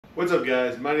What's up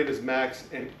guys, my name is Max,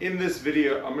 and in this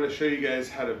video I'm going to show you guys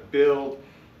how to build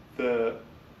the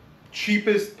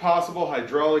cheapest possible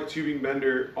hydraulic tubing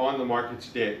bender on the market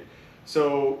today.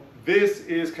 So this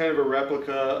is kind of a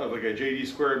replica of like a JD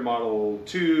Squared Model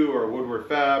 2 or Woodward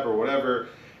Fab or whatever.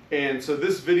 And so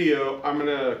this video I'm going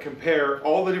to compare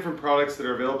all the different products that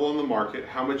are available on the market,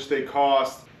 how much they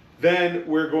cost. Then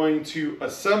we're going to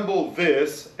assemble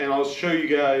this, and I'll show you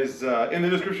guys in the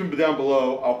description down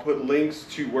below. I'll put links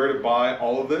to where to buy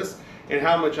all of this and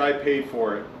how much I paid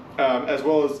for it, as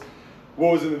well as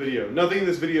what was in the video. Nothing in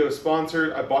this video is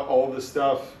sponsored. I bought all of this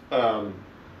stuff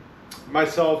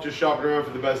myself, just shopping around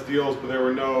for the best deals, but there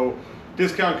were no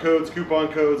discount codes, coupon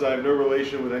codes. I have no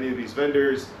relation with any of these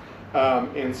vendors.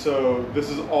 And so this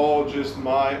is all just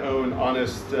my own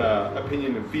honest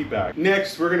opinion and feedback.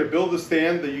 Next, we're going to build the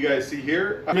stand that you guys see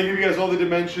here. I'm going to give you guys all the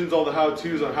dimensions, all the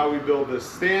how-tos on how we build this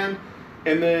stand.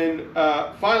 And then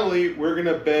finally, we're going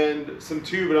to bend some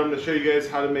tube, and I'm going to show you guys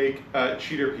how to make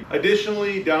cheater pieces.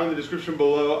 Additionally, down in the description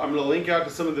below, I'm going to link out to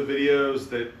some of the videos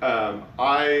that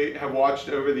I have watched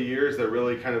over the years that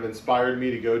really kind of inspired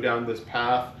me to go down this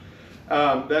path.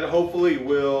 That hopefully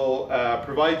will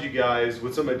provide you guys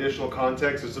with some additional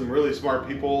context. There's some really smart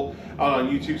people out on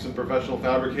YouTube, some professional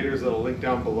fabricators that I'll link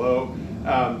down below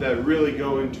that really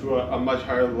go into a much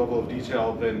higher level of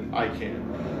detail than I can.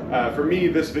 For me,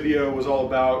 this video was all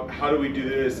about how do we do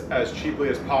this as cheaply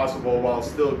as possible while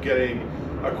still getting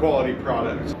a quality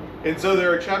product. And so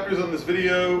there are chapters on this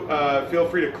video. Feel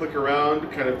free to click around,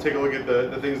 kind of take a look at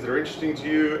the things that are interesting to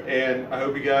you, and I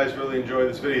hope you guys really enjoy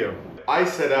this video. I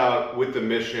set out with the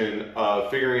mission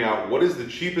of figuring out what is the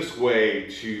cheapest way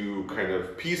to kind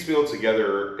of piecemeal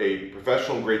together a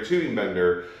professional grade tubing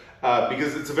bender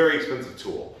because it's a very expensive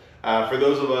tool. For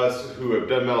those of us who have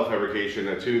done metal fabrication,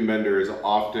 a tubing bender is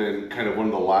often kind of one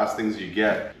of the last things you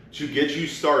get. To get you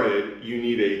started, you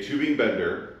need a tubing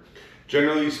bender.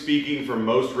 Generally speaking, for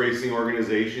most racing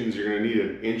organizations, you're going to need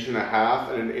 1.5 inches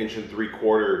and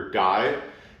 1.75 inch die.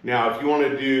 Now, if you want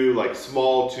to do like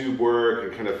small tube work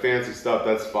and kind of fancy stuff,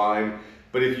 that's fine.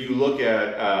 But if you look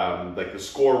at like the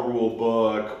SCORE rule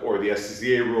book or the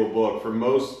SCCA rule book, for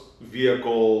most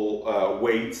vehicle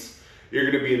weights, you're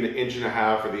going to be in the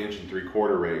 1.5 inch or the 1.75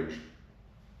 inch range.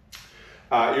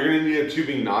 You're going to need a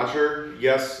tubing notcher.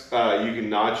 Yes, you can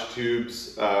notch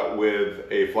tubes with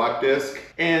a flat disc,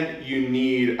 and you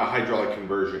need a hydraulic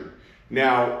conversion.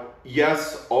 Now,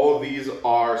 yes, all of these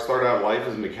start out life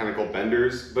as mechanical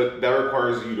benders, but that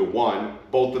requires you to, one,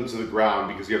 bolt them to the ground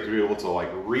because you have to be able to like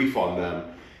reef on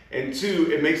them. And two,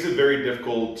 it makes it very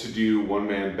difficult to do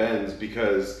one-man bends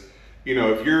because, you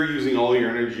know, if you're using all your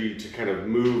energy to kind of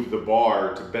move the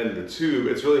bar to bend the tube,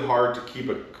 it's really hard to keep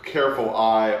a careful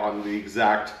eye on the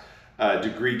exact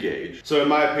degree gauge. So in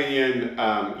my opinion,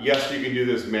 yes, you can do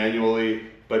this manually.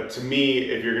 But to me,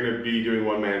 if you're going to be doing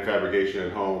one-man fabrication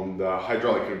at home, the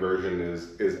hydraulic conversion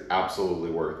is absolutely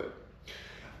worth it.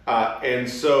 And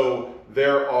so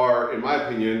there are, in my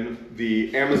opinion,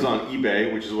 the Amazon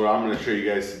eBay, which is what I'm going to show you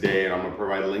guys today, and I'm going to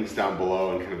provide links down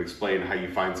below and kind of explain how you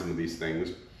find some of these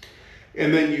things.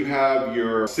 And then you have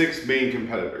your 6 main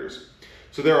competitors.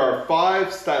 So there are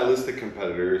 5 stylistic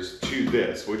competitors to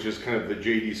this, which is kind of the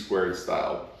JD Squared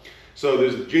style. So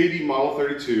there's the JD Model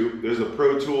 32, there's the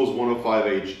Pro Tools 105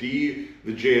 HD,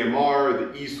 the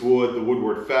JMR, the Eastwood, the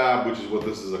Woodward Fab, which is what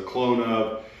this is a clone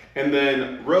of. And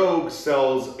then Rogue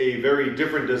sells a very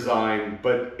different design,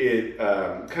 but it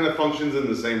kind of functions in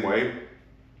the same way.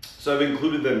 So I've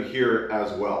included them here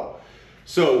as well.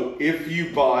 So if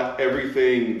you bought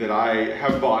everything that I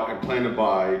have bought and plan to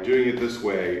buy, doing it this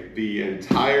way, the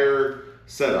entire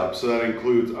setup, so that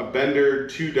includes a bender,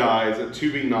 2 dies, a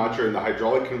tubing notcher, and the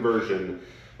hydraulic conversion,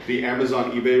 the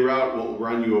Amazon eBay route will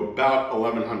run you about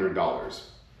 $1,100,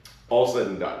 all said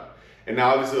and done. And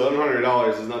now obviously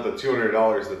 $1,100 is not the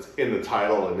 $200 that's in the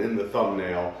title and in the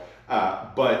thumbnail,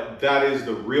 but that is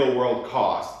the real world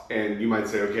cost. And you might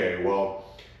say, okay, well,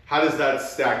 how does that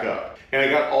stack up? And I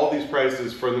got all these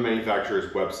prices from the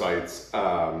manufacturer's websites,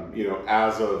 you know,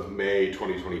 as of May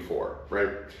 2024, right?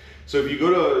 So if you go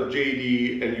to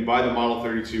JD and you buy the Model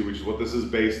 32, which is what this is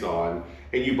based on,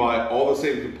 and you buy all the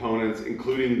same components,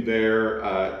 including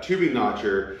their tubing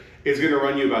notcher, it's going to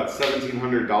run you about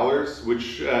 $1,700,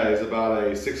 which is about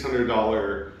a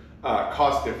 $600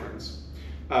 cost difference.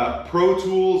 Pro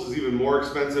Tools is even more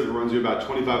expensive. It runs you about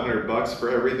 $2,500 for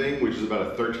everything, which is about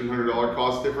a $1,300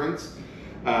 cost difference.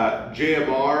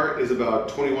 JMR is about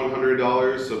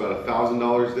 $2,100, so about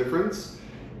 $1,000 difference.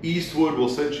 Eastwood will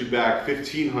set you back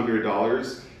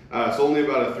 $1,500, so only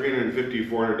about a $350,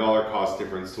 $400 cost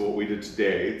difference to what we did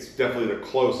today. It's definitely the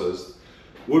closest.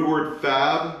 Woodward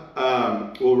Fab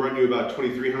will run you about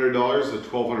 $2,300, a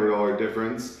 $1,200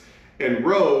 difference. And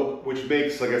Rogue, which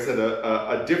makes, like I said,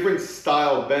 a different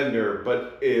style bender,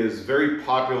 but is very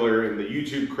popular in the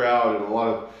YouTube crowd and a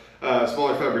lot of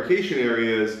smaller fabrication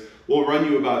areas, will run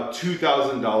you about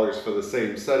 $2,000 for the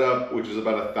same setup, which is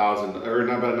about $1,000 or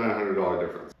about $900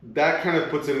 difference. That kind of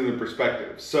puts it into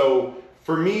perspective. So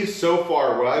for me, so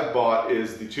far, what I've bought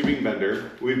is the tubing bender.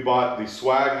 We've bought the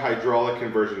Swag hydraulic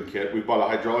conversion kit. We've bought a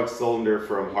hydraulic cylinder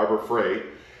from Harbor Freight.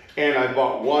 And I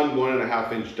bought one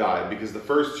 1.5 inch die because the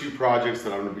first two projects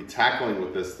that I'm gonna be tackling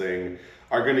with this thing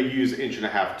are gonna use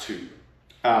 1.5 inch tube.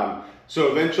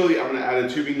 So eventually I'm gonna add a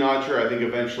tubing notcher. I think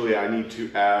eventually I need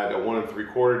to add a 1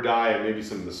 3/4 die and maybe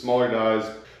some of the smaller dies.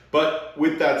 But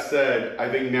with that said, I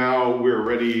think now we're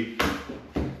ready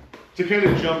to kind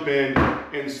of jump in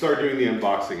and start doing the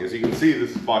unboxing. As you can see,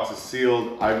 this box is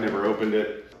sealed. I've never opened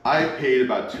it. I paid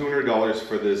about $200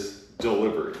 for this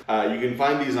delivered. You can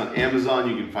find these on Amazon,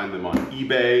 you can find them on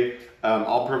eBay.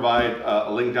 I'll provide a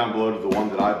link down below to the one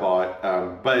that I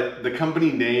bought. But the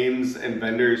company names and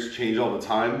vendors change all the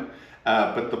time,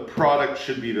 but the product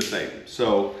should be the same.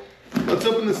 So let's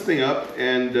open this thing up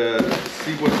and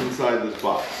see what's inside this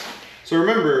box. So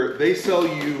remember, they sell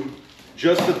you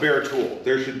just the bare tool.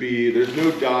 There's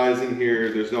no dies in here,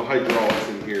 there's no hydraulics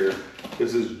in here.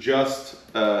 This is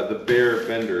just the bare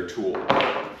bender tool.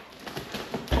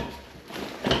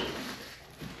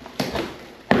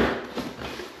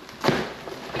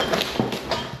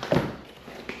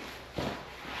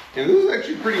 And this is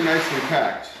actually pretty nicely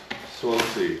packed. So let's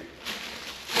see.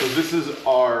 So this is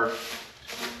our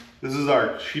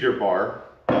cheater bar.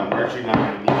 We're actually not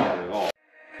going to need that at all.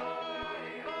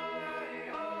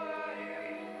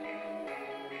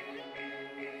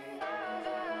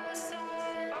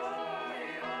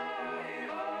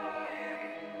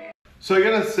 So I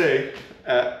gotta say,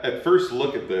 at first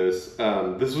look at this,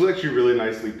 this was actually really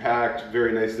nicely packed,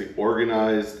 very nicely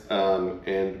organized,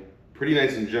 and pretty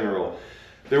nice in general.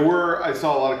 I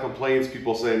saw a lot of complaints,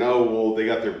 people saying, oh, well, they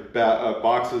got their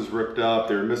boxes ripped up,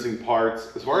 they're missing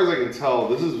parts. As far as I can tell,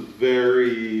 this one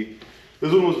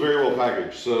was very well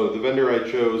packaged. So the vendor I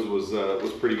chose was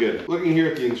pretty good. Looking here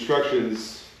at the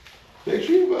instructions, they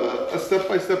actually have a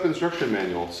step-by-step instruction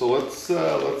manual. So let's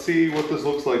see what this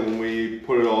looks like when we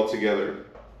put it all together.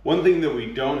 One thing that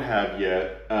we don't have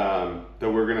yet, that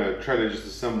we're gonna try to just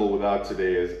assemble without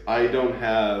today, is I don't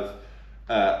have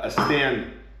a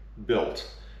stand built.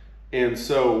 And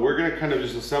so we're gonna kind of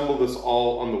just assemble this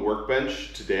all on the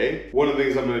workbench today. One of the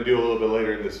things I'm gonna do a little bit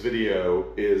later in this video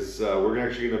is we're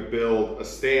actually gonna build a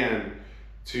stand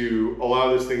to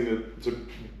allow this thing to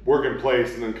work in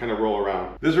place and then kind of roll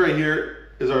around. This right here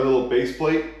is our little base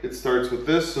plate. It starts with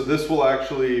this, so this will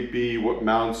actually be what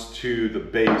mounts to the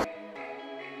base.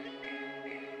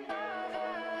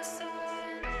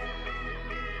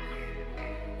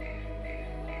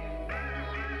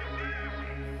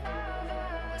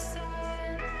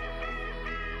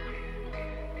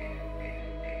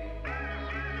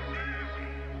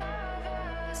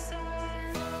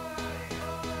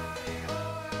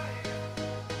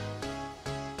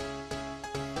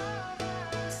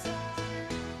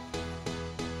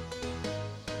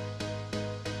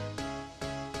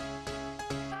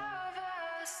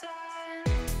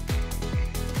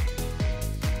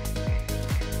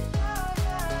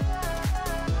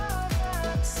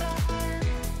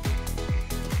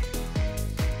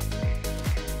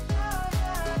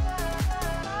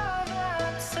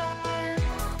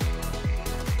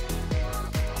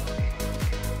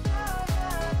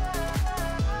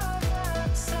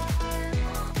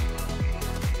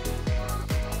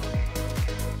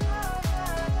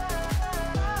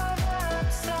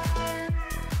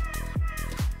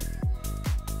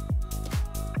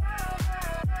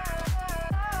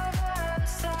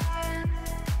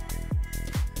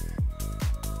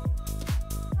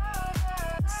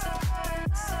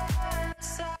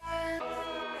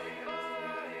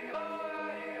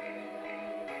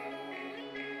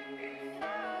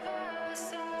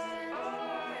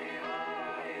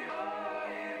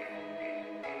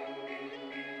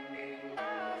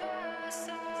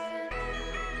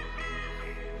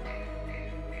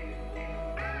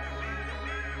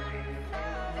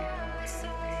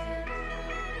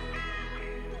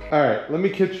 All right, let me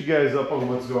catch you guys up on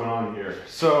what's going on here.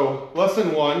 So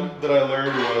lesson one that I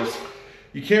learned was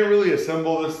you can't really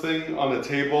assemble this thing on a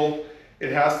table.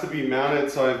 It has to be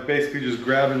mounted, so I've basically just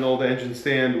grabbed an old engine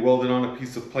stand, welded on a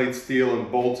piece of plate steel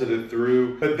and bolted it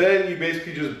through. But then you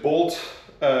basically just bolt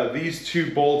these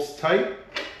two bolts tight.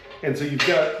 And so you've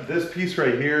got this piece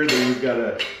right here, then you've got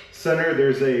a center,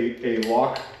 there's a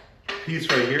lock piece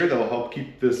right here that will help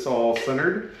keep this all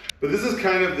centered. But this is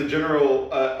kind of the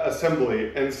general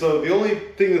assembly. And so the only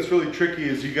thing that's really tricky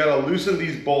is you gotta loosen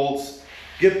these bolts,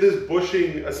 get this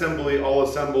bushing assembly all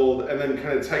assembled, and then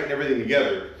kind of tighten everything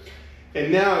together.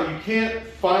 And now you can't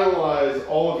finalize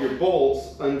all of your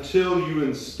bolts until you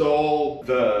install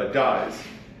the dies.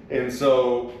 And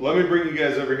so let me bring you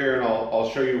guys over here and I'll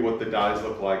show you what the dies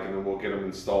look like, and then we'll get them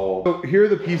installed. So here are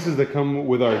the pieces that come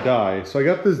with our die. So I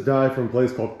got this die from a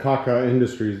place called Kaka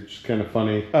Industries, which is kind of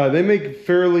funny. They make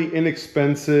fairly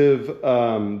inexpensive,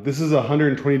 this is a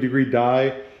 120 degree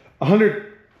die.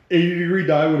 180 degree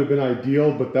die would have been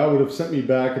ideal, but that would have sent me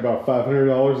back about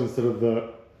 $500 instead of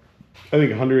the, I think,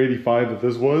 185 that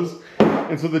this was.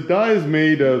 And so the die is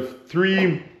made of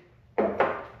 3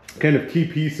 kind of key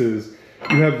pieces.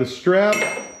 You have the strap,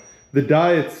 the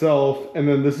die itself, and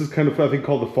then this is kind of, I think,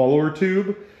 called the follower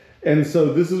tube. And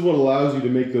so this is what allows you to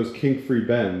make those kink-free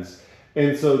bends.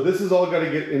 And so this is all got to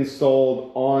get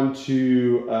installed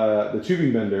onto the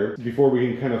tubing bender before we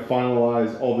can kind of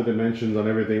finalize all the dimensions on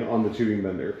everything on the tubing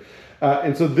bender.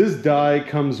 And so this die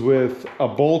comes with a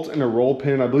bolt and a roll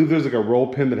pin. I believe there's like a roll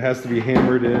pin that has to be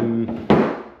hammered in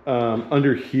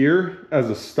under here as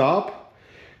a stop.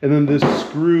 And then this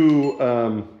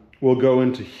screw will go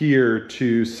into here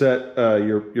to set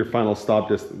your final stop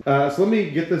distance. So let me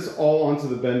get this all onto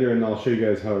the bender and I'll show you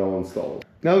guys how it all installs.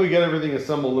 Now that we got everything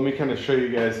assembled, let me kind of show you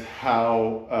guys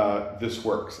how this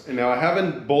works. And now I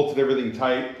haven't bolted everything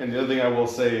tight, and the other thing I will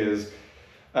say is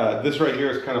this right here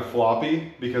is kind of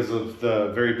floppy because of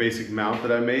the very basic mount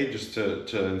that I made just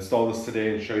to install this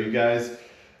today and show you guys.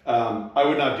 I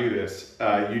would not do this.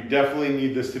 You definitely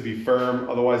need this to be firm,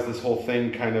 otherwise this whole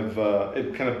thing kind of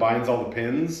it kind of binds all the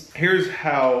pins. Here's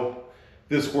how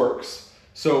this works.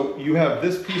 So you have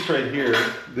this piece right here.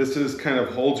 This is kind of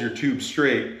holds your tube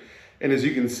straight, and as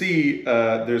you can see,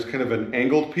 there's kind of an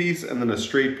angled piece and then a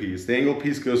straight piece. The angled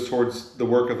piece goes towards the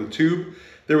work of the tube.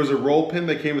 There was a roll pin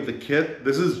that came with the kit.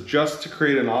 This is just to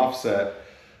create an offset.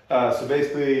 So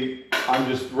basically, I'm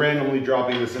just randomly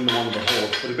dropping this into one of the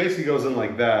holes, but it basically goes in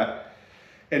like that.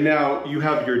 And now you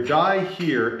have your die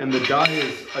here, and the die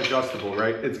is adjustable,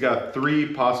 right? It's got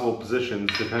 3 possible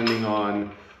positions depending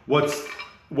on what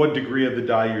degree of the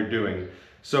die you're doing.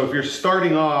 So if you're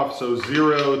starting off, so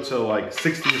 0 to like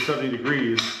 60 or 70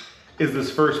 degrees is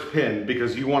this first pin,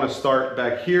 because you want to start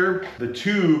back here. The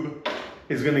tube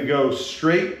is going to go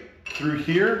straight through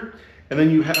here, and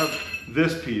then you have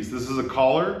this piece. This is a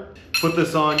collar. Put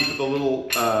this on, you put the little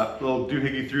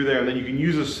doohickey through there, and then you can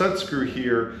use a set screw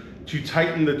here to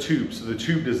tighten the tube so the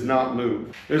tube does not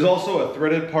move. There's also a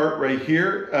threaded part right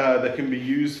here that can be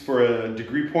used for a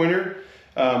degree pointer,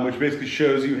 which basically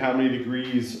shows you how many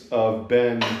degrees of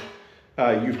bend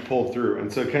you've pulled through.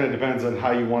 And so it kind of depends on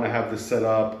how you want to have this set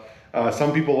up.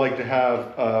 Some people like to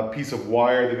have a piece of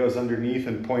wire that goes underneath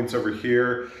and points over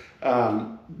here.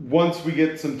 Once we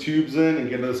get some tubes in and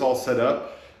get this all set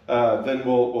up, then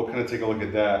we'll kind of take a look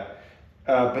at that.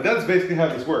 But that's basically how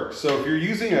this works. So if you're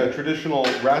using a traditional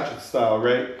ratchet style,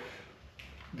 right,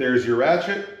 there's your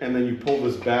ratchet, and then you pull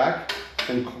this back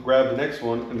and grab the next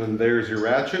one, and then there's your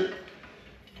ratchet.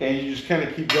 And you just kind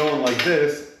of keep going like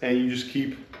this, and you just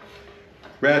keep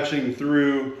ratcheting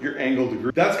through your angle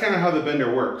degree. That's kind of how the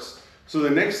bender works. So the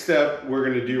next step we're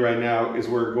going to do right now is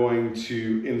we're going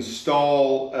to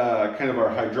install kind of our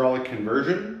hydraulic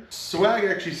conversion. Swag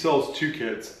actually sells 2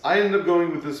 kits. I ended up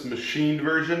going with this machined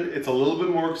version. It's a little bit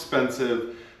more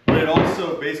expensive, but it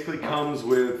also basically comes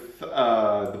with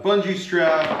the bungee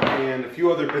strap and a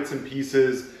few other bits and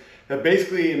pieces that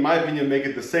basically, in my opinion, make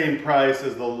it the same price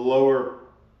as the lower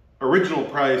original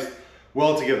priced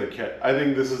well-together kit. I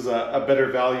think this is a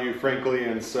better value, frankly,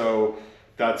 and so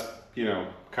that's, you know,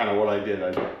 kind of what I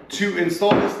did. To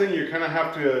install this thing, you kind of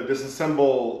have to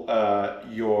disassemble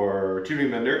your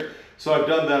tubing bender. So I've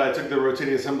done that. I took the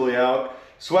rotating assembly out.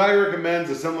 Swag recommends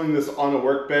assembling this on a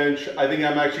workbench. I think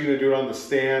I'm actually going to do it on the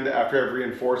stand after I've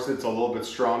reinforced it. It's a little bit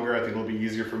stronger. I think it'll be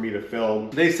easier for me to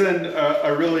film. They send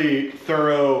a really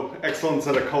thorough, excellent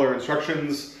set of color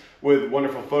instructions with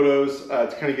wonderful photos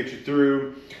to kind of get you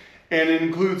through. And it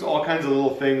includes all kinds of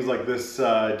little things like this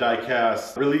die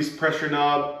cast release pressure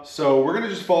knob. So we're gonna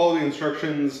just follow the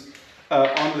instructions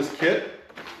on this kit,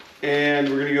 and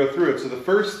we're gonna go through it. So the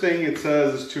first thing it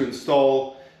says is to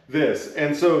install this.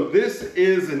 And so this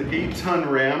is an 8-ton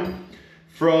ram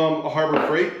from Harbor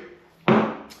Freight.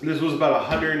 This was about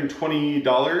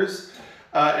 $120.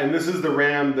 And this is the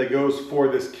ram that goes for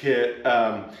this kit.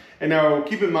 And now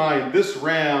keep in mind, this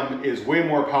ram is way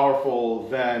more powerful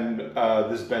than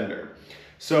this bender.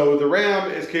 So the ram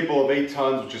is capable of 8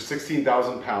 tons, which is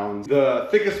 16,000 pounds. The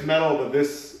thickest metal that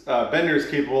this bender is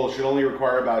capable, it should only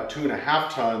require about 2.5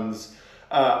 tons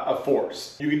of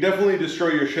force. You can definitely destroy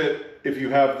your shit if you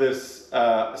have this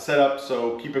set up,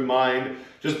 so keep in mind,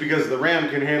 just because the Ram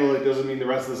can handle it doesn't mean the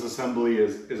rest of this assembly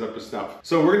is up to snuff.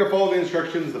 So we're gonna follow the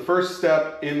instructions. The first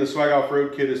step in the Swag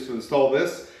Off-Road kit is to install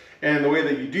this. And the way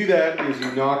that you do that is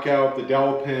you knock out the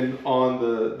dowel pin on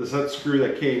the set screw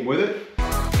that came with it.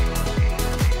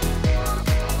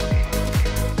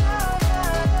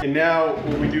 And now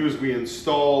what we do is we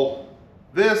install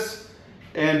this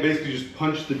and basically just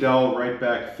punch the dowel right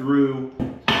back through,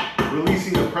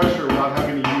 releasing the pressure without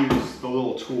having to use the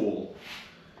little tool.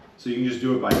 So you can just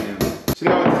do it by hand. So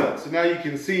now it's set. So now you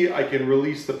can see I can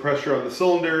release the pressure on the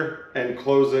cylinder and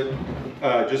close it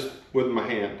just with my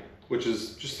hand, which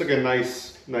is just like a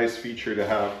nice feature to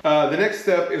have. The next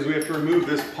step is we have to remove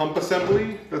this pump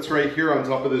assembly that's right here on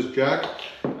top of this jack.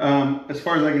 As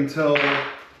far as I can tell,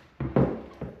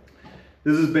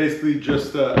 this is basically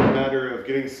just a matter of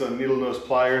getting some needle nose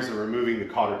pliers and removing the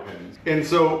cotter pins. And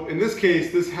so in this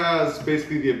case, this has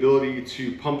basically the ability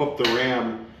to pump up the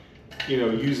Ram, you know,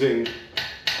 using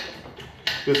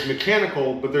this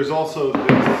mechanical, but there's also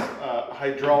this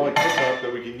hydraulic hookup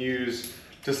that we can use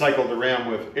to cycle the Ram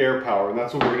with air power, and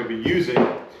that's what we're going to be using.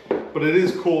 But it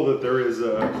is cool that there is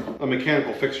a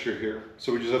mechanical fixture here,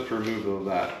 so we just have to remove all of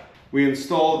that. We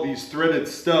install these threaded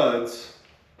studs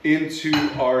into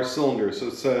our cylinder. So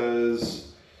it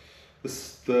says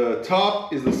the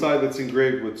top is the side that's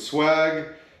engraved with swag,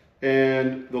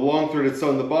 and the long threaded stud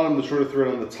on the bottom, the shorter thread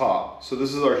on the top. So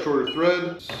this is our shorter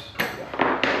thread. So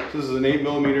this is an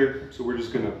 8mm, so we're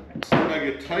just gonna snag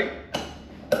it tight.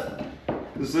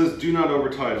 This says do not over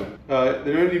tighten.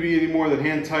 They don't need to be any more than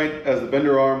hand tight, as the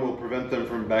bender arm will prevent them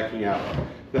from backing out.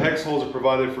 The hex holes are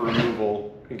provided for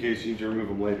removal in case you need to remove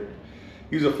them later.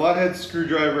 Use a flathead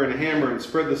screwdriver and a hammer and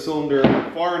spread the cylinder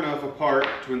far enough apart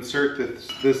to insert this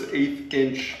 1/8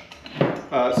 inch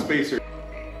spacer.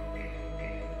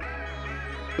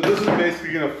 So this is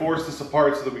basically going to force this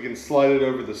apart so that we can slide it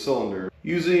over the cylinder.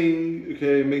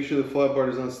 Make sure the flat bar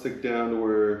does not stick down to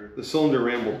where the cylinder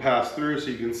ram will pass through.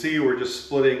 So you can see we're just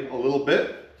splitting a little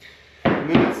bit. And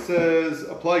then it says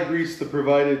apply grease to the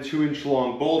provided 2-inch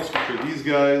long bolts, which are these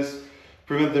guys.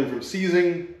 Prevent them from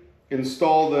seizing.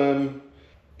 Install them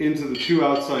into the 2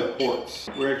 outside ports.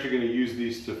 We're actually going to use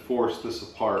these to force this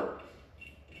apart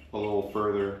a little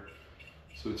further.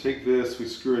 So we take this, we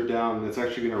screw it down, and it's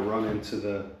actually going to run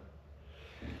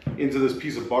into this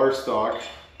piece of bar stock.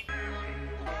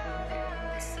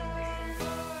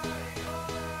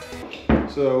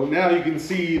 So now you can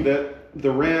see that the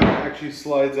Ram actually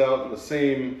slides out in the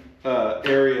same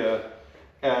area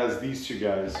as these two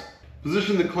guys.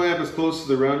 Position the clamp as close to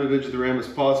the rounded edge of the Ram as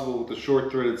possible with the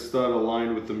short threaded stud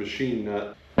aligned with the machine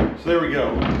nut. So there we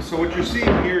go. So what you're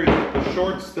seeing here is that the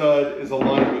short stud is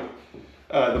aligned with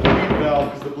the bleed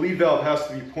valve, because the bleed valve has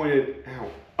to be pointed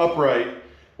upright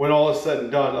when all is said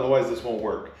and done, otherwise this won't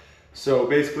work. So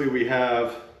basically we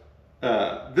have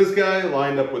this guy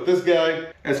lined up with this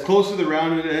guy as close to the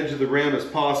rounded edge of the Ram as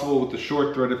possible with the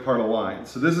short threaded part aligned.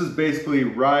 So this is basically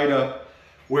right up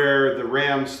where the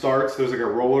Ram starts. There's like a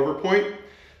rollover point.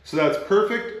 So that's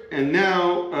perfect. And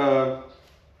now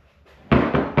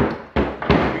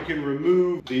we can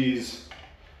remove these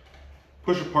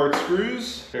push apart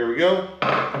screws. There we go.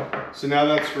 So now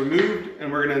that's removed,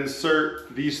 and we're going to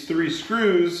insert these 3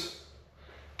 screws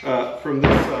from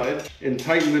this side and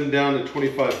tighten them down to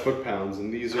 25 foot-pounds.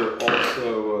 And these are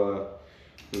also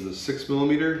is it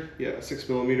 6mm? Yeah,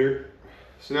 6mm.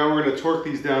 So now we're going to torque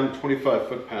these down to 25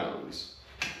 foot-pounds.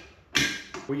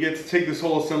 We get to take this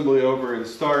whole assembly over and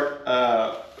start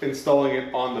installing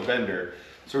it on the bender.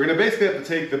 So we're going to basically have to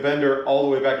take the bender all the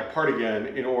way back apart again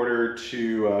in order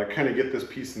to kind of get this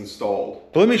piece installed.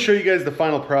 But let me show you guys the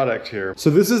final product here. So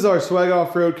this is our Swag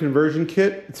Off-Road conversion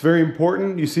kit. It's very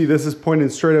important. You see this is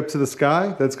pointed straight up to the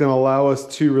sky. That's going to allow us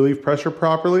to relieve pressure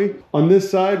properly. On this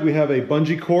side we have a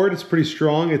bungee cord. It's pretty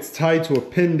strong. It's tied to a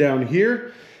pin down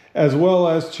here as well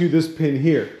as to this pin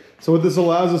here. So what this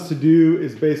allows us to do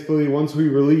is basically once we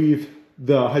relieve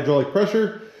the hydraulic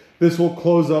pressure, this will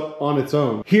close up on its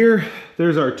own. Here,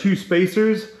 there's our 2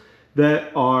 spacers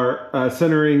that are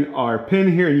centering our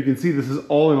pin here, and you can see this is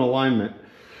all in alignment.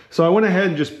 So I went ahead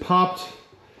and just popped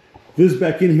this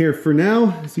back in here for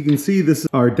now. As you can see, this is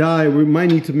our die. We might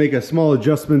need to make a small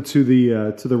adjustment to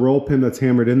the roll pin that's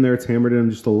hammered in there. It's hammered in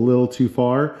just a little too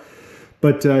far.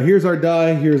 But here's our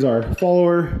die, here's our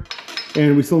follower,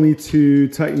 and we still need to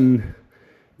tighten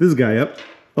this guy up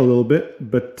a little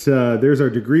bit. But there's our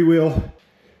degree wheel.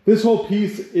 This whole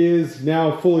piece is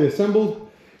now fully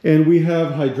assembled, and we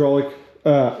have hydraulic,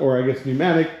 or I guess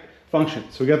pneumatic function.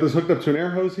 So we got this hooked up to an air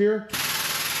hose here.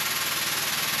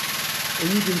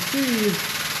 And you can see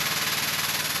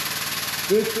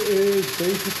this is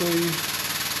basically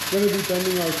going to be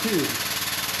bending our tube.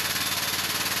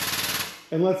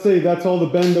 And let's say that's all the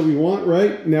bend that we want,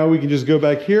 right? Now we can just go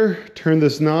back here, turn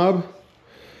this knob,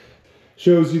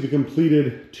 shows you the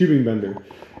completed tubing bender.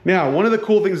 Now, one of the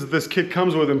cool things that this kit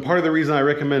comes with, and part of the reason I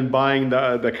recommend buying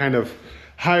the kind of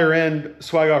higher end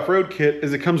swag off-road kit,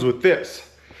 is it comes with this.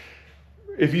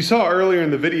 If you saw earlier in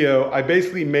the video, I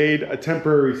basically made a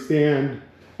temporary stand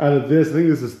out of this. I think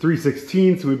this is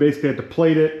 3/16, so we basically had to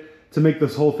plate it to make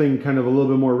this whole thing kind of a little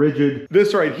bit more rigid.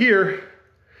 This right here,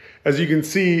 as you can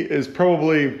see, is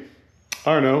probably,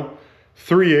 I don't know,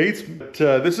 3/8. But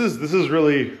this is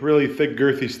really, really thick,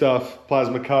 girthy stuff,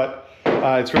 plasma cut.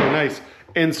 It's really nice.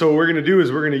 And so what we're gonna do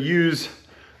is we're gonna use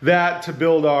that to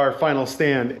build our final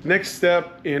stand. Next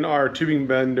step in our tubing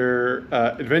bender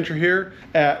adventure here.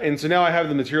 And so now I have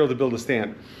the material to build a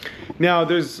stand. Now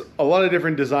there's a lot of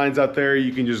different designs out there.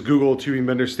 You can just Google tubing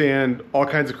bender stand. All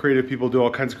kinds of creative people do all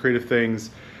kinds of creative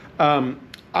things. I'm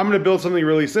gonna build something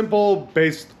really simple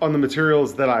based on the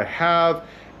materials that I have.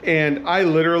 And I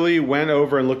literally went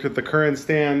over and looked at the current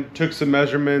stand, took some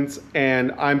measurements,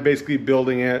 and I'm basically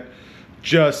building it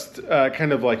just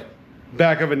kind of like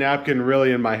back of a napkin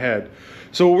really in my head.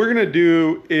 So what we're gonna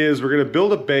do is we're gonna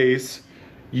build a base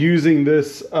using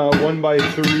this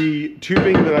 1x3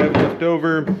 tubing that I have left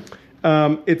over.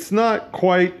 It's not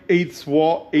quite eighth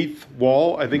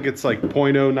wall. I think it's like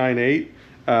 0.098.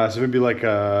 So maybe like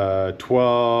a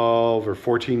 12 or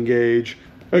 14 gauge.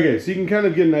 Okay, so you can kind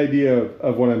of get an idea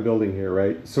of what I'm building here,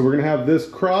 right? So we're gonna have this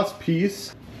cross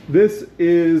piece. This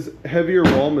is heavier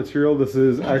wall material. This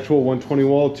is actual 120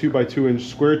 wall 2x2 inch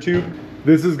square tube.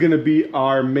 This is gonna be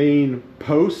our main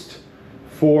post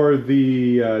for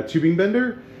the tubing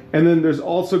bender. And then there's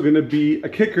also gonna be a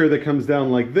kicker that comes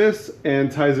down like this and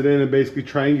ties it in and basically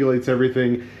triangulates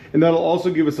everything. And that'll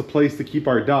also give us a place to keep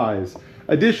our dies.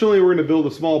 Additionally, we're gonna build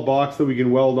a small box that we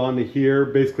can weld onto here,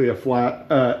 basically a flat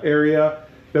area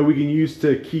that we can use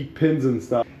to keep pins and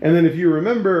stuff. And then if you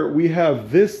remember, we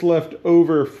have this left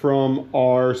over from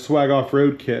our swag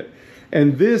off-road kit.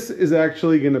 And this is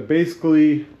actually gonna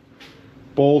basically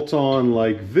bolt on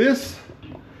like this.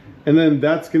 And then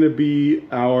that's gonna be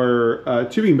our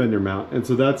tubing bender mount. And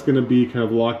so that's gonna be kind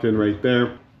of locked in right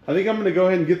there. I think I'm gonna go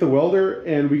ahead and get the welder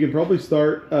and we can probably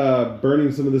start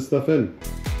burning some of this stuff in.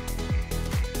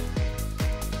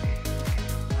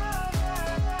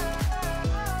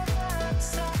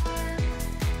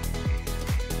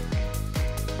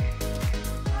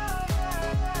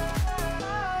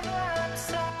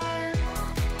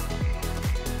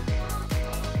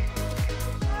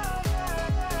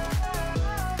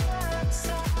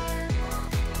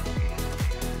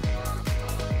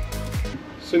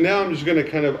 So now I'm just gonna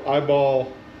kind of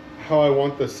eyeball how I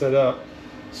want this set up.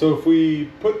 So if we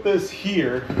put this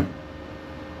here,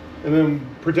 and then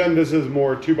pretend this is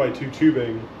more 2x2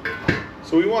 tubing.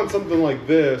 So we want something like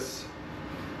this,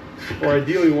 or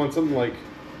ideally we want something like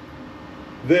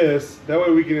this. That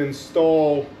way we can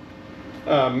install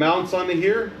mounts onto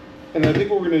here. And I think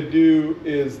what we're gonna do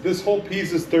is, this whole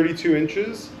piece is 32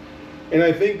 inches. And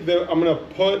I think that I'm gonna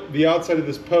put the outside of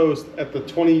this post at the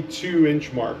 22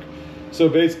 inch mark. So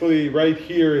basically right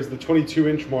here is the 22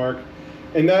 inch mark.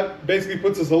 And that basically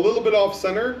puts us a little bit off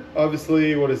center.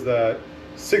 Obviously, what is that?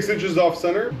 6 inches off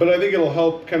center, but I think it'll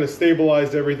help kind of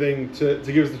stabilize everything to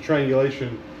give us the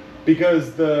triangulation.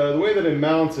 Because the way that it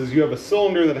mounts is you have a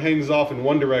cylinder that hangs off in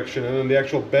one direction and then the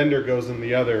actual bender goes in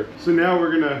the other. So now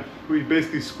we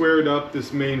basically squared up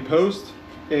this main post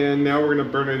and now we're gonna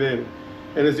burn it in.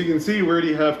 And as you can see, we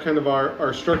already have kind of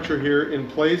our structure here in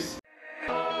place.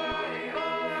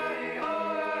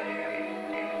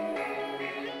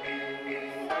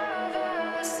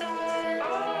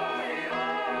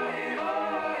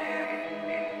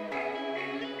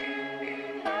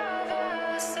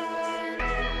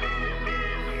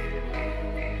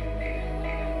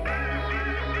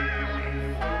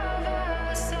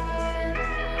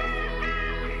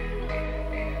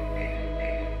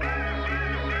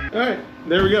 All right,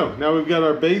 there we go. Now we've got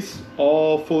our base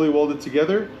all fully welded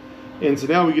together. And so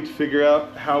now we get to figure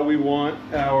out how we want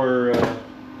our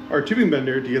tubing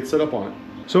bender to get set up on it.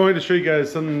 So I wanted to show you guys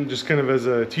something just kind of as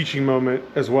a teaching moment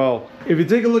as well. If you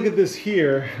take a look at this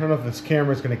here, I don't know if this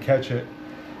camera is gonna catch it,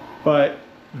 but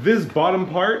this bottom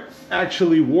part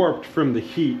actually warped from the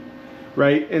heat,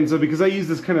 right? And so because I use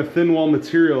this kind of thin wall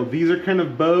material, these are kind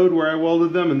of bowed where I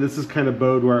welded them, and this is kind of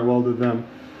bowed where I welded them.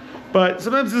 But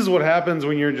sometimes this is what happens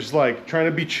when you're just like trying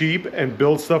to be cheap and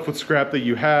build stuff with scrap that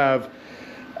you have.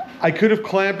 I could have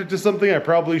clamped it to something, I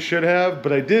probably should have,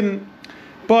 but I didn't.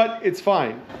 But it's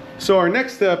fine. So our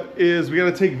next step is we got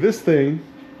to take this thing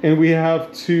and we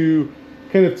have to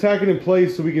kind of tack it in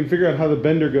place so we can figure out how the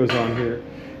bender goes on here.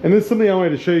 And this is something I wanted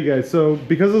to show you guys. So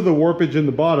because of the warpage in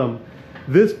the bottom,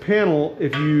 this panel,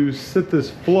 if you sit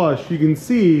this flush, you can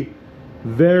see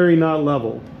very not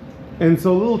level. And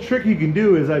so a little trick you can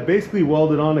do is I basically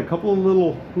welded on a couple of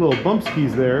little bump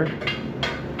skis there.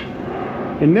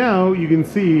 And now you can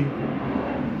see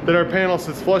that our panel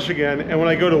sits flush again. And when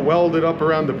I go to weld it up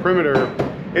around the perimeter,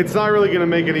 it's not really gonna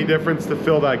make any difference to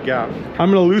fill that gap. I'm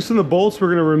gonna loosen the bolts.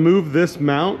 We're gonna remove this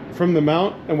mount from the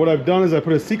mount. And what I've done is I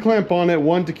put a C-clamp on it,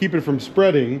 one, to keep it from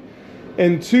spreading,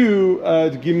 and two,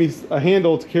 to give me a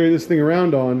handle to carry this thing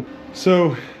around on.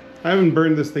 So I haven't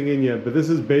burned this thing in yet, but this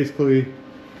is basically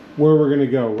where we're gonna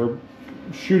go. We're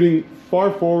shooting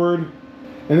far forward.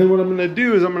 And then what I'm gonna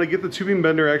do is I'm gonna get the tubing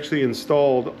bender actually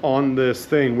installed on this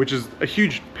thing, which is a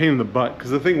huge pain in the butt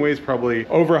because the thing weighs probably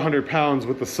over 100 pounds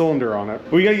with the cylinder on it.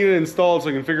 But we gotta get it installed so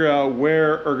I can figure out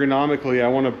where ergonomically I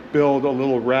wanna build a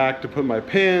little rack to put my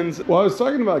pins. Well, I was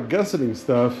talking about gusseting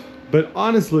stuff, but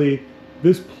honestly,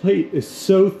 this plate is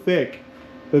so thick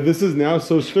that this is now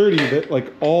so sturdy that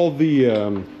like all the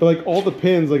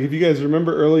pins, like if you guys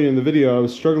remember earlier in the video, I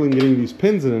was struggling getting these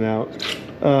pins in and out.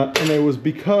 And it was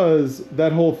because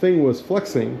that whole thing was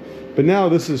flexing. But now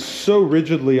this is so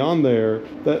rigidly on there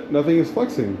that nothing is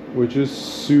flexing, which is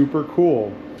super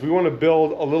cool. We want to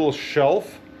build a little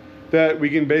shelf that we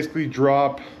can basically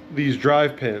drop these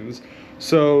drive pins.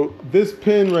 So this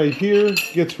pin right here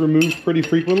gets removed pretty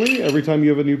frequently every time you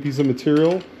have a new piece of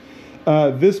material.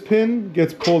 This pin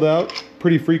gets pulled out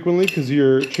pretty frequently because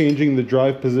you're changing the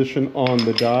drive position on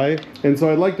the die. And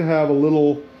so I'd like to have a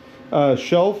little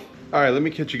shelf. All right, let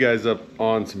me catch you guys up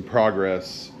on some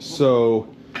progress. So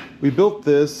we built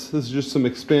this. This is just some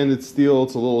expanded steel.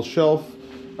 It's a little shelf.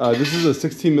 This is a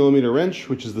 16mm wrench,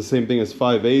 which is the same thing as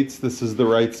 5/8. This is the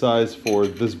right size for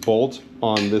this bolt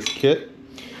on this kit.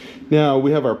 Now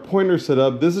we have our pointer set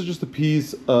up. This is just a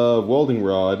piece of welding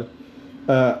rod.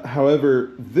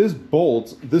 However, this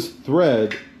bolt, this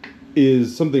thread,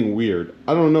 is something weird.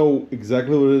 I don't know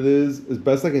exactly what it is. As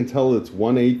best I can tell, it's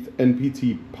 1/8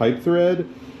 NPT pipe thread.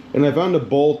 And I found a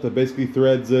bolt that basically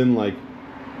threads in like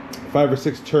 5 or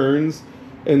 6 turns.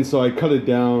 And so I cut it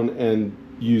down and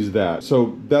use that.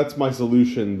 So that's my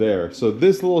solution there. So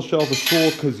this little shelf is cool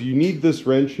because you need this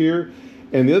wrench here.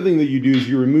 And the other thing that you do is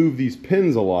you remove these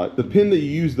pins a lot. The pin that you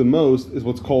use the most is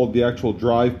what's called the actual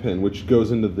drive pin, which goes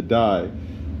into the die.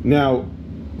 Now,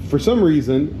 for some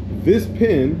reason, this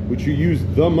pin, which you use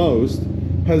the most,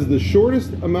 has the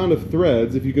shortest amount of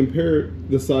threads. If you compare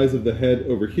the size of the head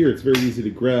over here, it's very easy to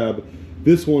grab.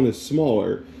 This one is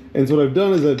smaller. And so what I've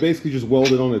done is I've basically just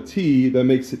welded on a T that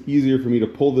makes it easier for me to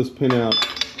pull this pin out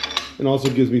and also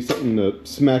gives me something to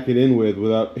smack it in with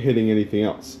without hitting anything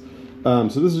else.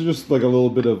 So this is just like a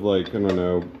little bit of like, I don't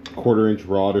know, 1/4 inch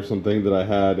rod or something that I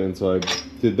had. And so I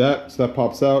did that, so that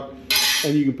pops out.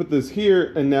 And you can put this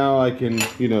here, and now I can,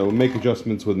 you know, make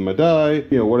adjustments with my die,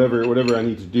 you know, whatever I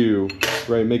need to do,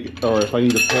 right? Or if I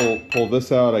need to pull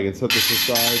this out, I can set this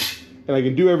aside, and I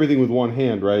can do everything with one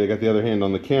hand, right? I got the other hand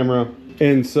on the camera,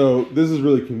 and so this is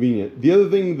really convenient. The other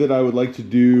thing that I would like to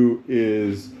do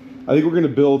is, I think we're going to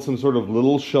build some sort of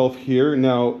little shelf here.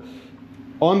 Now,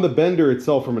 on the bender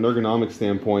itself, from an ergonomic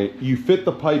standpoint, you fit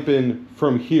the pipe in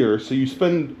from here, so you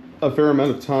spend a fair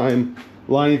amount of time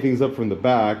lining things up from the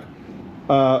back.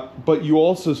 But you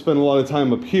also spend a lot of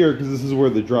time up here because this is where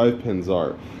the drive pins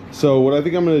are. So what I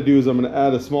think I'm going to do is I'm going to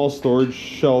add a small storage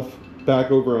shelf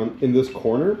back over in this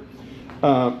corner.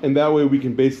 And that way we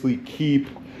can basically keep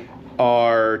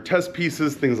our test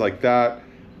pieces, things like that.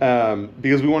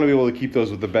 Because we want to be able to keep those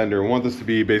with the bender. We want this to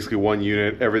be basically one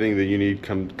unit. Everything that you need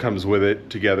comes with it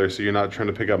together. So you're not trying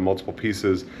to pick up multiple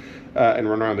pieces and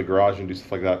run around the garage and do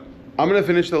stuff like that. I'm going to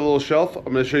finish the little shelf.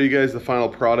 I'm going to show you guys the final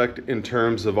product in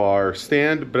terms of our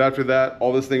stand, but after that,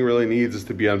 all this thing really needs is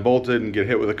to be unbolted and get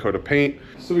hit with a coat of paint.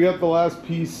 So we got the last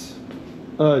piece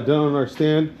done on our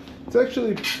stand. It's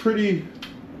actually pretty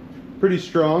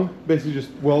strong. Basically just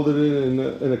welded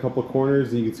it in a couple of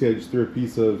corners, and you can see I just threw a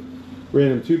piece of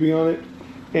random tubing on it.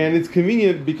 And it's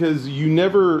convenient because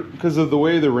because of the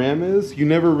way the ram is, you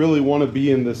never really want to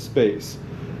be in this space.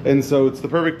 And so it's the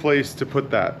perfect place to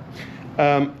put that.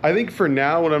 I think for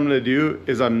now what I'm going to do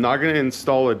is I'm not going to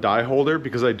install a die holder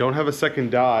because I don't have a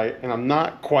second die and I'm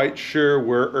not quite sure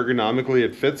where ergonomically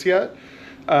it fits yet.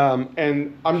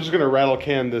 And I'm just going to rattle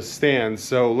can this stand.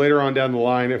 So later on down the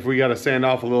line, if we got to sand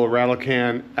off a little rattle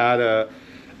can, add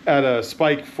a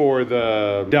spike for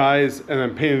the dies and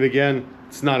then paint it again,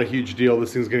 it's not a huge deal.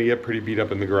 This thing's going to get pretty beat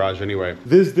up in the garage anyway.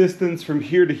 This distance from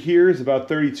here to here is about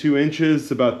 32 inches,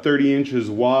 about 30 inches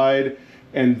wide.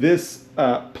 And this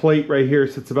plate right here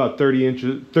sits about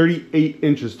 38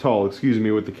 inches tall, excuse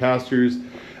me, with the casters.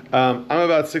 I'm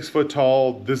about 6 foot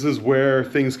tall. This is where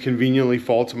things conveniently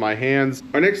fall to my hands.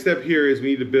 Our next step here is we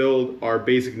need to build our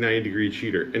basic 90-degree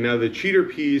cheater. And now the cheater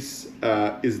piece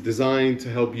is designed to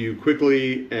help you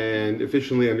quickly and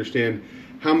efficiently understand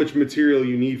how much material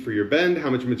you need for your bend, how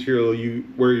much material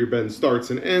where your bend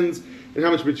starts and ends, and how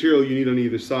much material you need on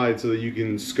either side so that you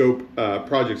can scope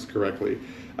projects correctly.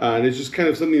 And it's just kind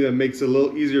of something that makes it a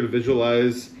little easier to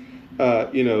visualize,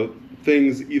 you know,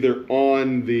 things either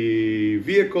on the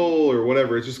vehicle or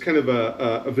whatever. It's just kind of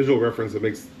a visual reference that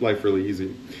makes life really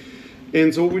easy.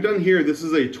 And so what we've done here, this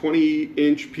is a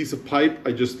 20-inch piece of pipe.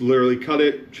 I just literally cut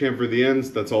it, chamfered the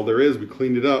ends. That's all there is. We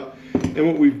cleaned it up. And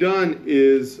what we've done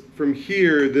is from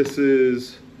here, this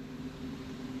is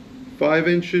 5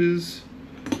 inches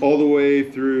all the way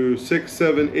through 6,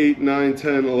 7, 8, 9,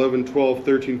 10, 11, 12,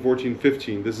 13, 14,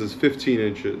 15. This is 15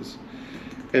 inches.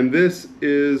 And this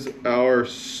is our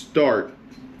start.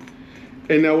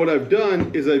 And now what I've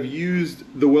done is I've used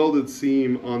the welded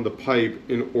seam on the pipe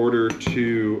in order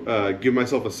to give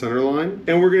myself a center line.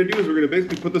 And what we're gonna do is we're gonna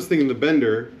basically put this thing in the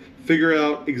bender, figure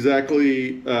out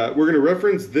exactly, we're gonna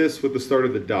reference this with the start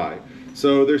of the die.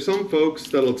 So there's some folks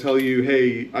that'll tell you,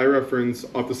 hey, I reference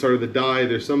off the start of the die.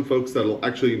 There's some folks that'll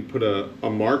actually put a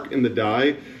mark in the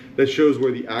die that shows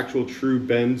where the actual true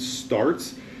bend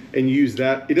starts and use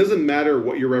that. It doesn't matter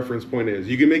what your reference point is.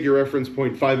 You can make your reference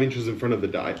point 5 inches in front of the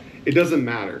die. It doesn't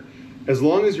matter. As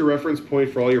long as your reference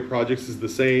point for all your projects is the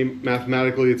same,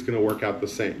 mathematically it's gonna work out the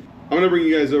same. I'm gonna bring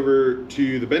you guys over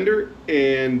to the bender,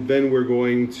 and then we're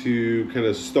going to kind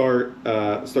of start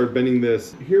bending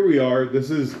this. Here we are. This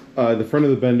is the front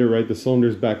of the bender, right? The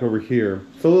cylinder's back over here.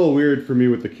 It's a little weird for me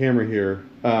with the camera here,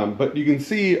 but you can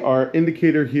see our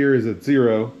indicator here is at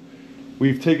 0.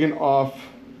 We've taken off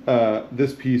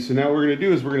this piece. So now what we're gonna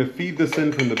do is we're gonna feed this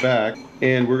in from the back,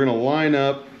 and we're gonna line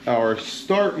up our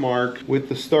start mark with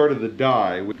the start of the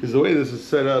die, because the way this is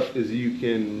set up is you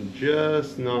can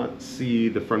just not see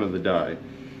the front of the die.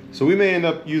 So we may end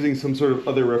up using some sort of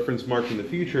other reference mark in the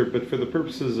future, but for the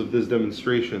purposes of this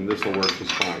demonstration, this will work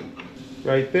just fine.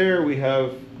 Right there we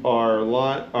have our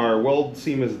weld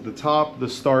seam is at the top, the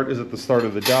start is at the start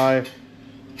of the die,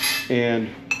 and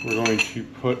we're going to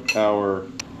put our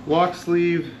lock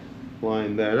sleeve,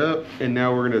 line that up, and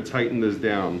now we're going to tighten this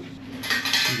down.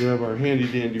 We have our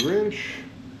handy dandy wrench.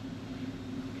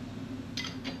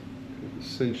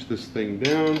 Cinch this thing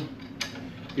down.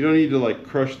 You don't need to like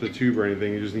crush the tube or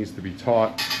anything, it just needs to be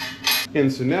taut.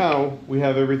 And so now we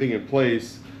have everything in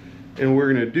place, and what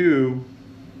we're going to do,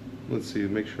 let's see,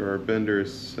 make sure our bender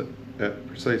is set at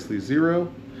precisely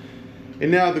 0.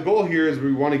 And now the goal here is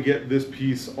we want to get this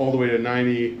piece all the way to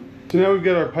 90. So now we've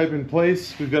got our pipe in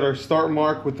place, we've got our start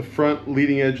mark with the front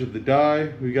leading edge of the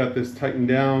die, we got this tightened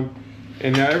down,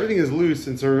 and now everything is loose.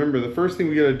 And so remember, the first thing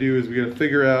we got to do is we got to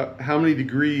figure out how many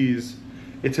degrees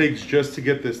it takes just to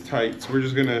get this tight. So we're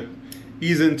just going to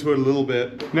ease into it a little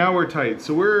bit. Now we're tight,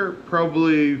 so we're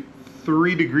probably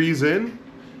 3 degrees in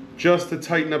just to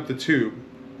tighten up the tube.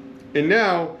 And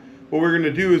now what we're going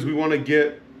to do is we want to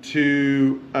get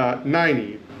to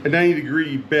 90, a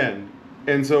 90-degree bend.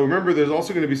 And so remember, there's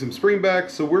also going to be some spring back,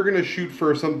 so we're going to shoot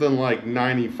for something like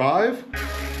 95.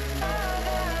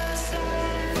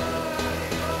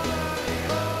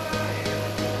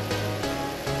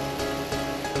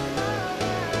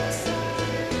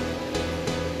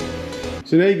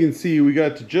 So now you can see we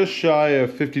got to just shy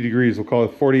of 50 degrees. We'll call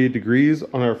it 48 degrees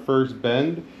on our first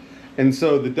bend. And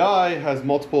so the die has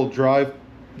multiple drive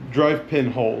pin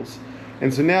holes.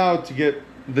 And so now to get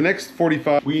the next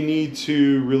 45, we need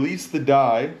to release the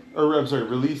die, or I'm sorry,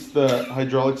 release the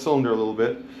hydraulic cylinder a little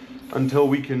bit until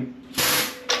we can,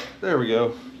 there we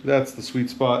go. That's the sweet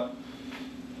spot.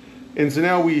 And so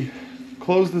now we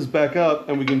close this back up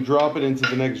and we can drop it into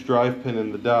the next drive pin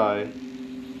in the die.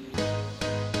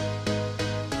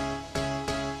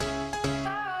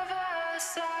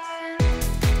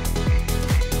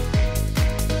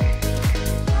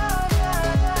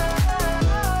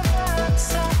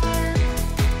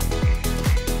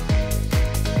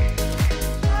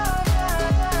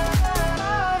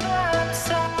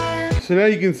 So now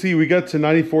you can see we got to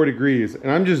 94 degrees, and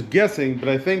I'm just guessing, but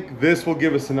I think this will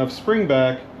give us enough spring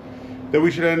back that we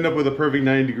should end up with a perfect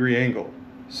 90-degree angle.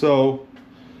 So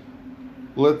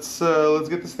let's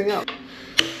get this thing out.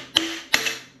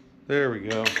 There we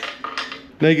go.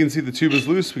 Now you can see the tube is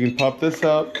loose. We can pop this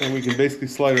out and we can basically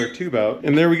slide our tube out,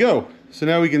 and there we go. So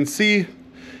now we can see,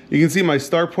 you can see my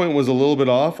start point was a little bit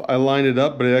off. I lined it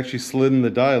up, but it actually slid in the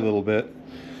die a little bit.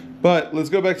 But let's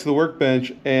go back to the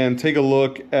workbench and take a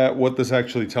look at what this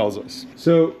actually tells us.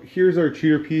 So here's our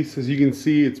cheater piece. As you can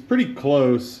see, it's pretty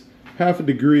close. Half a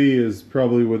degree is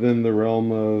probably within the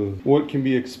realm of what can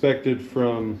be expected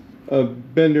from a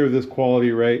bender of this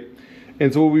quality, right?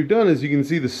 And so what we've done is, you can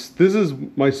see this is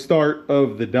my start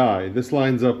of the die. This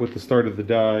lines up with the start of the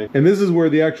die. And this is where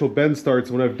the actual bend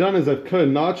starts. What I've done is I've cut a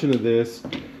notch into this,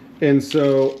 and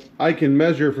so I can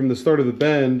measure from the start of the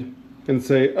bend and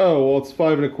say, oh, well, it's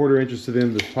 5 1/4 inches to the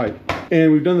end of this pipe.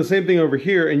 And we've done the same thing over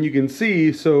here, and you can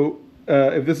see, so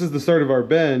if this is the start of our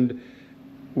bend,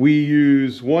 we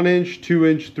use 1 inch, 2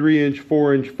 inch, 3 inch,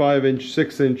 4 inch, 5 inch,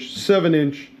 6 inch, 7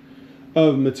 inch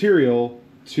of material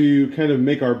to kind of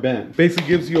make our bend. Basically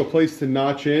gives you a place to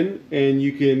notch in, and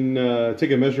you can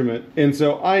take a measurement. And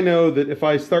so I know that if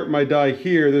I start my die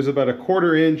here, there's about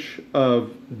 1/4 inch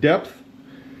of depth.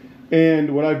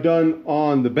 And what I've done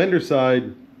on the bender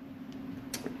side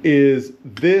is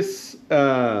this,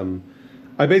 I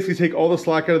basically take all the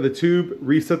slack out of the tube,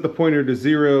 reset the pointer to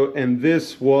 0, and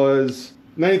this was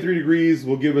 93 degrees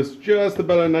will give us just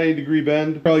about a 90-degree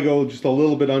bend. Probably go just a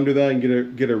little bit under that and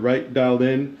get it right dialed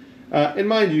in. And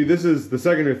mind you, this is the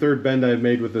second or third bend I've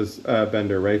made with this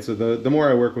bender, right? So the more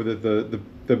I work with it,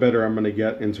 the better I'm gonna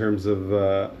get in terms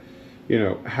of you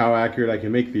know, how accurate I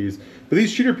can make these. But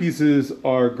these cheater pieces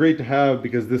are great to have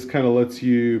because this kind of lets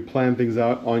you plan things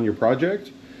out on your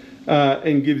project.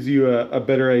 And gives you a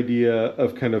better idea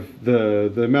of kind of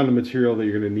the amount of material that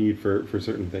you're going to need for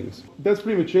certain things. That's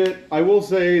pretty much it. I will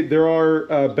say there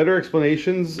are better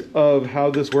explanations of how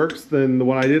this works than the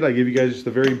one I did. I gave you guys just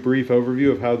a very brief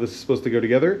overview of how this is supposed to go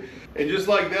together. And just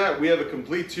like that, we have a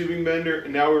complete tubing bender,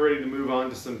 and now we're ready to move on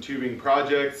to some tubing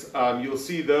projects. You'll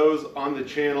see those on the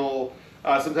channel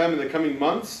sometime in the coming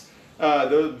months.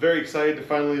 They're very excited to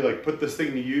finally put this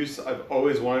thing to use. I've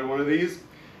always wanted one of these.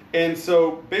 And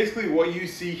so basically what you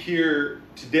see here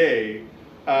today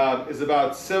is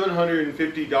about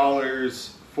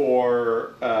 $750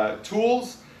 for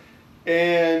tools,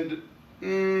 and I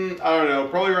don't know,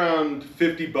 probably around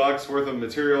 50 bucks worth of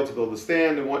material to build a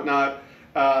stand and whatnot.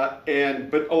 But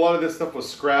a lot of this stuff was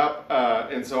scrap,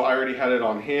 and so I already had it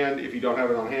on hand. If you don't have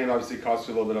it on hand, obviously it costs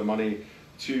you a little bit of money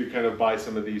to kind of buy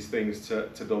some of these things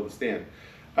to build a stand.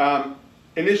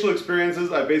 Initial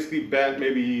experiences, I basically bent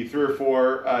maybe 3 or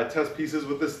 4 test pieces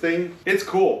with this thing. It's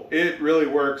cool, it really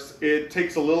works. It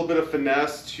takes a little bit of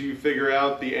finesse to figure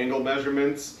out the angle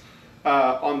measurements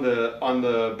on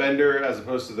the bender as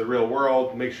opposed to the real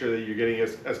world. Make sure that you're getting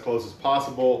as close as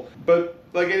possible. But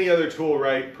like any other tool,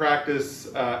 right, practice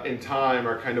and time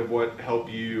are kind of what help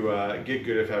you get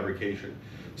good at fabrication.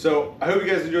 So I hope you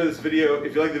guys enjoyed this video.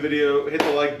 If you like the video, hit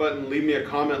the like button, leave me a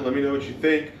comment, let me know what you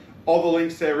think. All the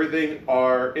links to everything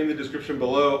are in the description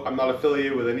below. I'm not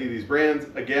affiliated with any of these brands,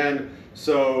 again,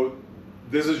 so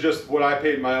this is just what I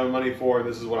paid my own money for, and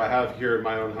this is what I have here in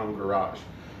my own home garage.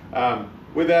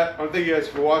 With that, I want to thank you guys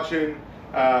for watching.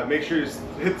 Make sure you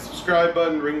hit the subscribe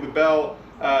button, ring the bell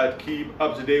to keep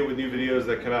up to date with new videos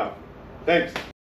that come out. Thanks.